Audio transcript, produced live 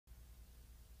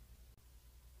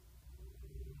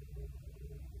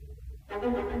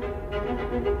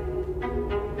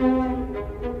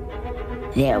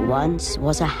There once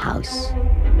was a house,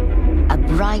 a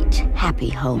bright, happy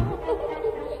home.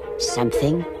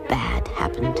 Something bad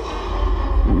happened.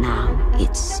 Now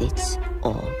it sits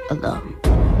all alone.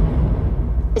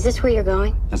 Is this where you're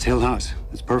going? That's Hill House.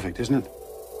 It's perfect, isn't it?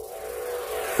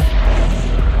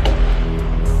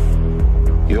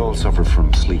 You all suffer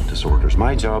from sleep disorders.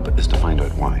 My job is to find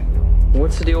out why.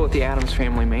 What's the deal with the Addams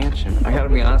family mansion? I gotta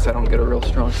be honest, I don't get a real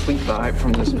strong sleep vibe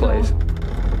from this place.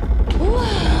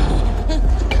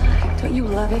 Don't you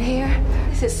love it here?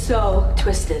 This is so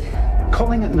twisted.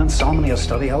 Calling it an insomnia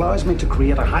study allows me to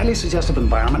create a highly suggestive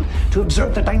environment to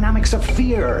observe the dynamics of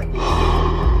fear.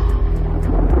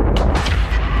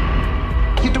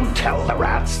 You don't tell the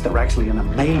rats they're actually in a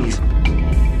maze.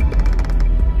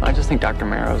 I just think Dr.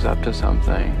 Marrow's up to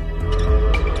something.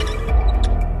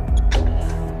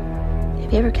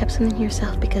 Have you ever kept something to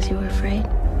yourself because you were afraid?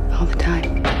 All the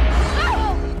time.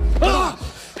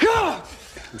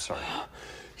 I'm sorry. You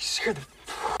scared the...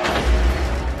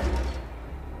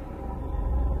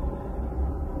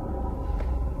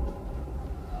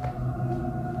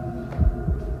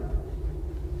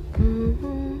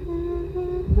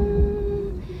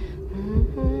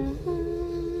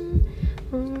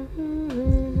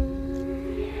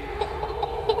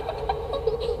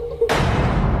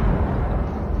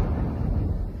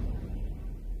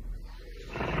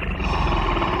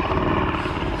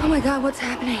 Oh my God, what's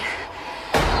happening?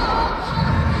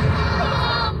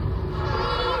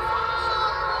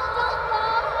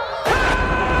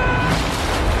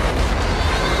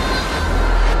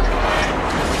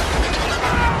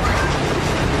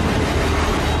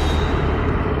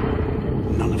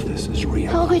 None of this is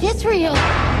real. Oh, it is real.